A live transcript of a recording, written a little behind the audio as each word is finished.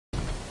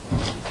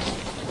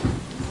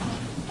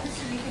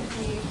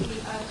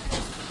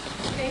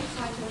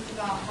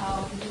about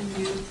how you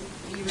knew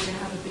you were going to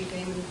have a big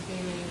game in this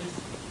game and you was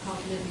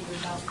confident in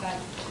yourself. What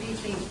do you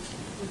think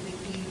was the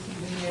key to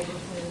being able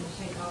to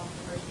shake off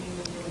the first game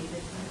and really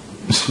did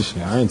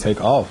something? I didn't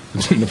take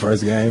off in the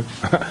first game.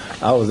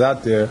 I was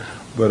out there,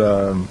 but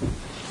No,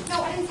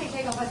 I didn't say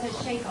take off. I said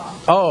shake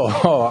off.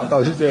 Oh, I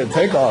thought you said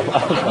take off.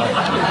 I was like,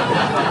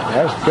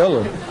 that's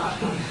killer.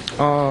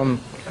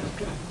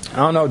 I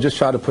don't know, just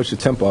try to push the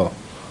tempo.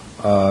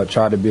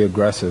 Try to be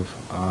aggressive.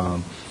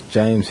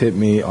 James hit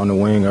me on the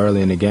wing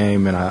early in the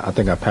game, and I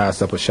think I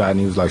passed up a shot, and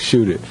he was like,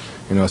 shoot it.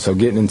 So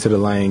getting into the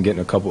lane,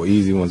 getting a couple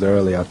easy ones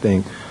early, I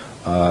think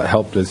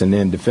helped us. And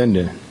then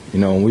defending.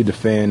 When we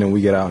defend and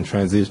we get out in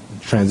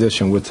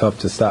transition, we're tough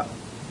to stop.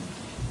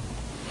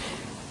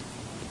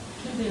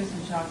 There's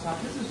some chalk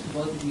talk. This is for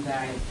both of you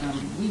guys.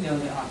 We know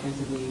that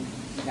offensively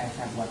you guys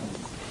have weapons.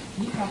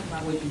 Can you talk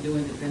about what you're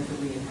doing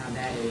defensively and how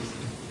that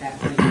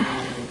plays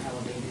and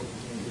elevated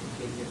and is a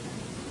big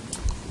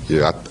difference?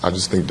 Yeah, I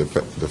just think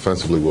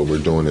defensively what we're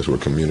doing is we're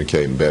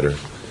communicating better.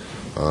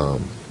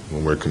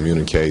 When we're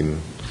communicating,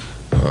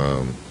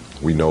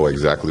 we know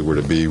exactly where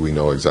to be. We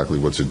know exactly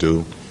what to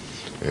do.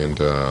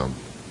 And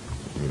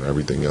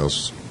everything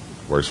else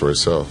works for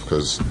itself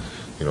because,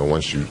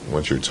 once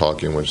you're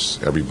talking,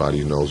 once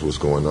everybody knows what's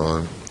going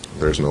on,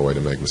 there's no way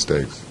to make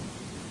mistakes.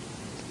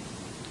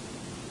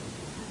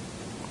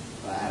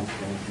 I'm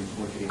going to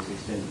support today's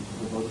extent.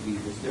 For both of you,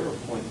 is there a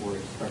point where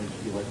it's starting to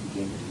feel like the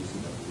game is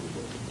loosened up a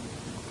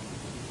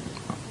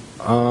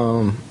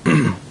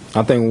little bit?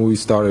 I think when we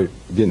started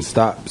getting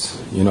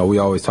stops, we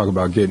always talk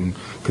about getting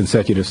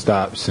consecutive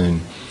stops,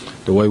 and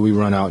the way we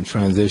run out in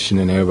transition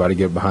and everybody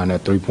get behind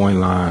that three-point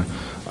line.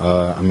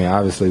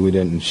 Obviously we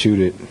didn't shoot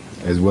it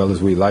as well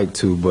as we like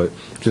to, but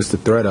just the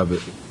threat of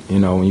it.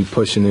 When you're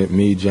pushing it,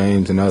 me,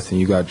 James, and us, and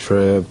you got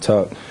Trev,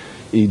 Tuck,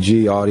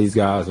 EG, all these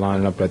guys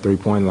lining up that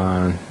three-point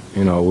line,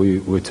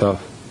 we're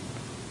tough.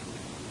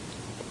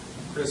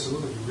 Chris, it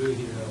looked like you really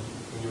heated up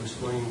when you were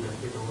explaining the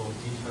pick-and-roll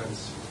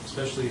defense,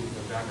 especially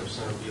the backup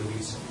center,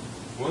 Bielitsa.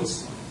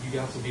 Once you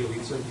got to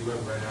Bielitsa, you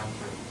went right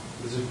after him.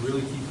 Was it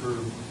really key for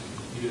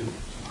you to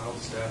pile the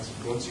stats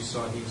once you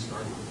saw he was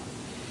starting?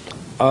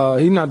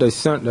 He's not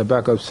the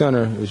backup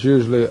center. It's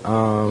usually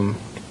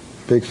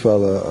big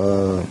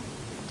fella,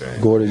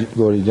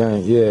 Gordy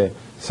James. Yeah.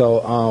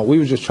 So we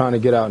were just trying to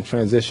get out in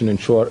transition and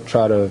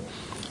try to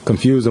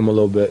confuse them a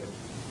little bit,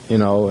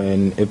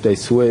 and if they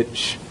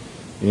switch,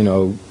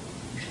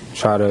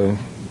 try to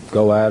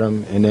go at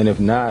them. And then if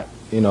not,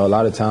 a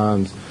lot of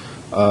times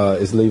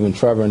it's leaving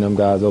Trevor and them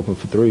guys open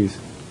for threes.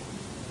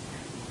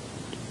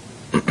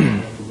 Chris,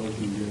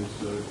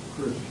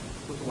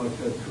 looks like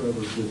that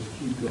Trevor just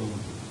keep going.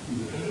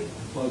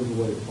 Plugs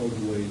away,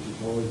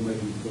 just always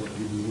making stuff.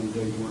 Even one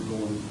day you weren't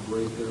going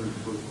great there in the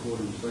first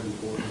quarter and second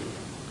quarter.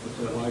 What's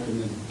that like? And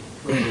then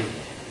Trevor,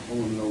 I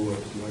want to know what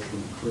it's like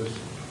when Chris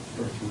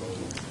starts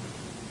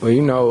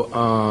rolling.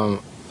 Well,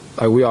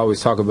 like we always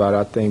talk about,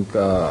 I think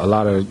a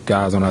lot of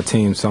guys on our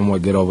team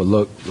somewhat get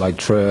overlooked, like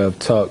Trev,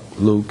 Tuck,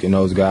 Luke, and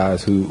those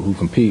guys who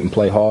compete and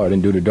play hard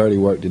and do the dirty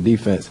work, the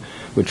defense.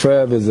 But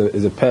Trev is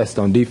a pest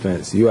on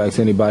defense. You ask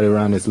anybody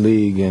around this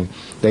league, and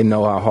they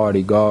know how hard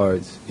he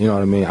guards. You know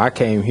what I mean? I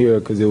came here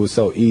because it was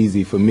so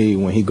easy for me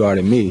when he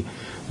guarded me.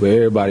 But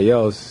everybody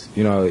else,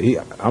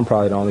 I'm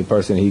probably the only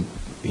person he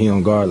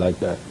don't guard like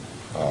that.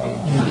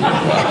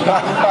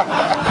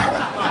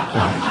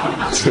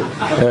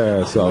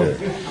 Yeah, so.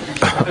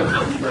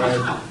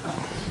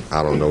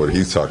 I don't know what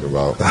he's talking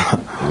about.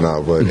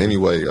 No, but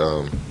anyway,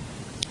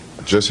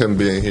 just him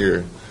being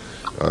here,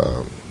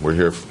 we're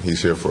here.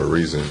 He's here for a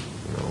reason.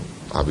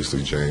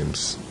 Obviously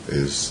James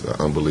is an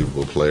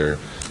unbelievable player,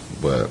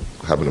 but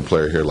having a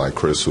player here like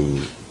Chris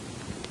who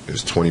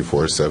is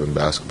 24/7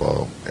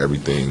 basketball,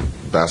 everything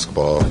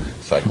basketball,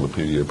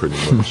 encyclopedia pretty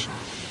much.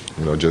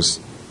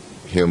 Just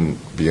him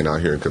being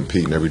out here and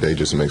competing every day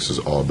just makes us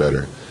all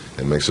better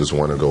and makes us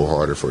want to go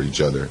harder for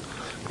each other.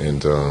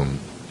 And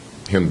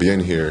him being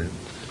here,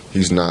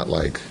 he's not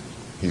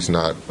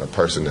a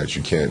person that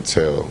you can't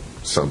tell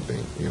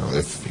something.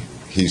 If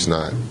he's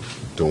not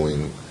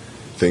doing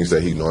things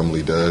that he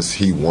normally does,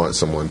 he wants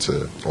someone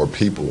to, or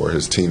people, or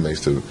his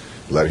teammates to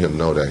let him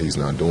know that he's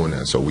not doing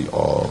that. So we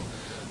all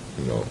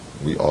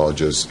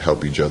just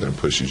help each other and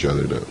push each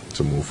other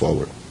to move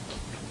forward.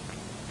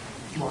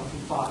 Mark from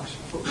Fox,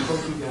 both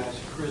you guys,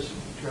 Chris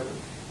and Trevor,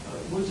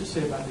 what does it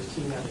say about this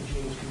team now that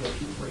James grew up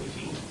too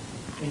crazy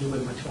and you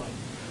win by 20?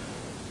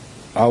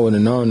 I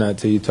wouldn't have known that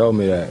till you told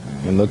me that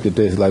and looked at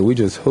this. Like, we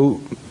just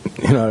hoop.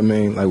 You know what I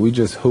mean? Like, we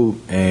just hoop.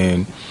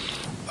 And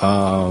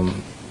I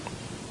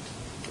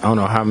don't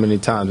know how many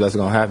times that's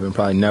going to happen.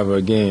 Probably never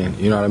again.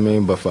 You know what I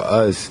mean? But for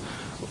us,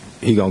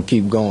 he going to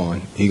keep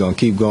going. He going to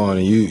keep going.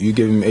 And you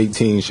give him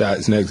 18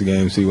 shots next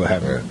game, see what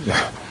happens.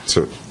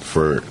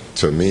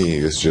 To me,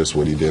 it's just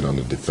what he did on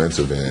the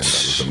defensive end. That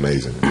was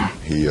amazing.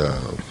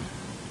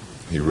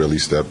 He really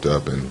stepped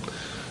up and,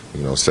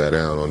 sat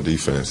down on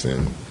defense,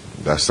 and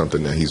that's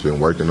something that he's been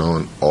working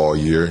on all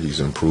year. He's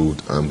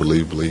improved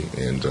unbelievably,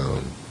 and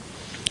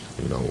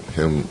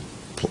him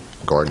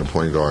guarding the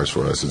point guards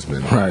for us has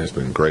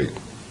been great.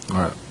 All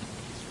right.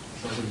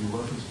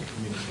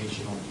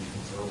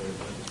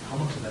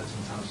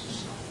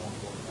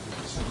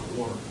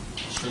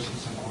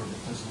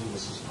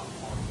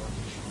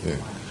 Yeah.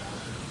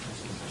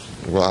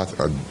 Well,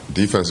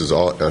 defense is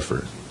all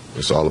effort.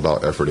 It's all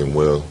about effort and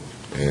will,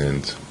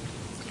 and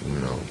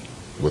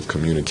with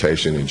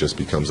communication, it just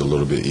becomes a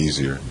little bit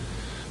easier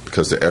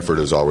because the effort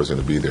is always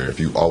going to be there. If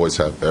you always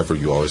have effort,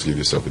 you always give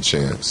yourself a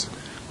chance,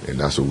 and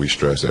that's what we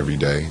stress every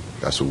day.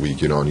 That's what we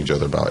get on each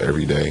other about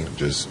every day.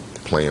 Just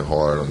playing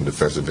hard on the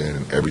defensive end,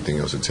 and everything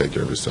else will take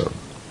care of itself.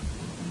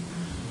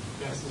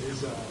 Yes, it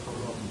is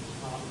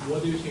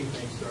what do you think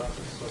makes the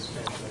offense so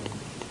special?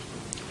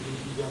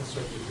 You don't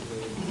start with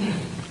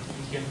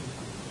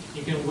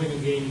you can win a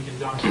game, you can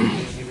dominate a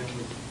game even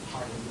with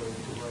hard work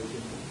to work.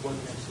 What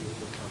makes you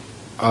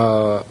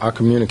so? Our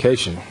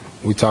communication.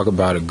 We talk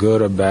about it,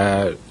 good or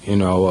bad.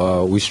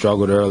 We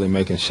struggled early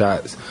making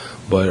shots,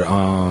 but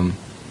I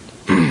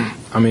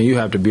mean, you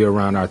have to be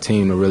around our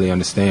team to really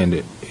understand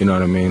it. You know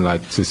what I mean?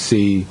 Like, to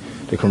see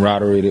the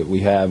camaraderie that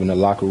we have in the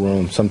locker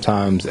room.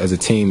 Sometimes as a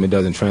team, it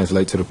doesn't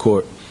translate to the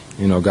court.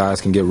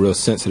 Guys can get real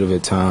sensitive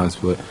at times,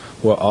 but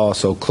we're all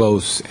so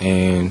close,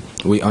 and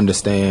we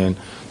understand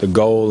the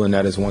goal, and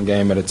that is one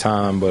game at a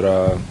time. But,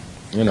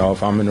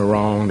 if I'm in the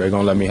wrong, they're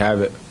going to let me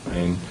have it,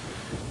 and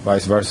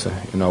vice versa.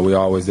 We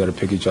always there to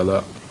pick each other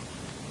up.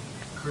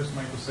 Chris,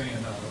 Mike was saying,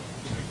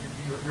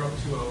 you're up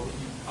 2-0. You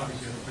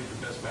obviously haven't played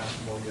your best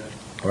basketball yet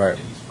Right.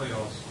 in these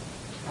playoffs.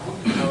 What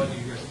mentality do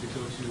you guys have to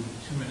go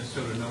to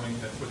Minnesota knowing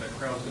that what that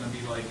crowd's going to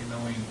be like, and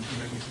knowing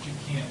you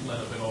can't let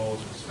up at all,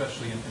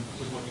 especially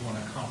with what you want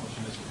to accomplish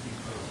in this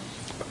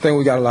playoffs? I think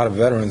we got a lot of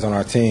veterans on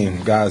our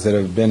team, guys that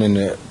have been in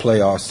the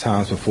playoffs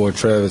times before.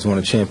 Trev has won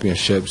a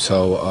championship.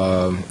 So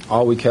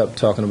all we kept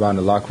talking about in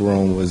the locker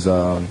room was,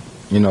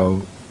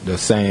 the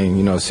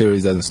saying,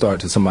 series doesn't start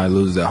till somebody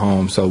loses at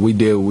home. So we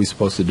did what we're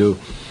supposed to do.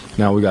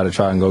 Now we got to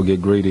try and go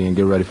get greedy and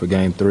get ready for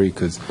Game 3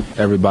 because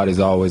everybody's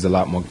always a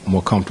lot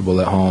more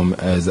comfortable at home,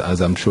 as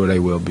I'm sure they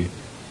will be.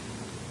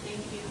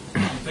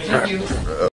 Thank you. Thank you.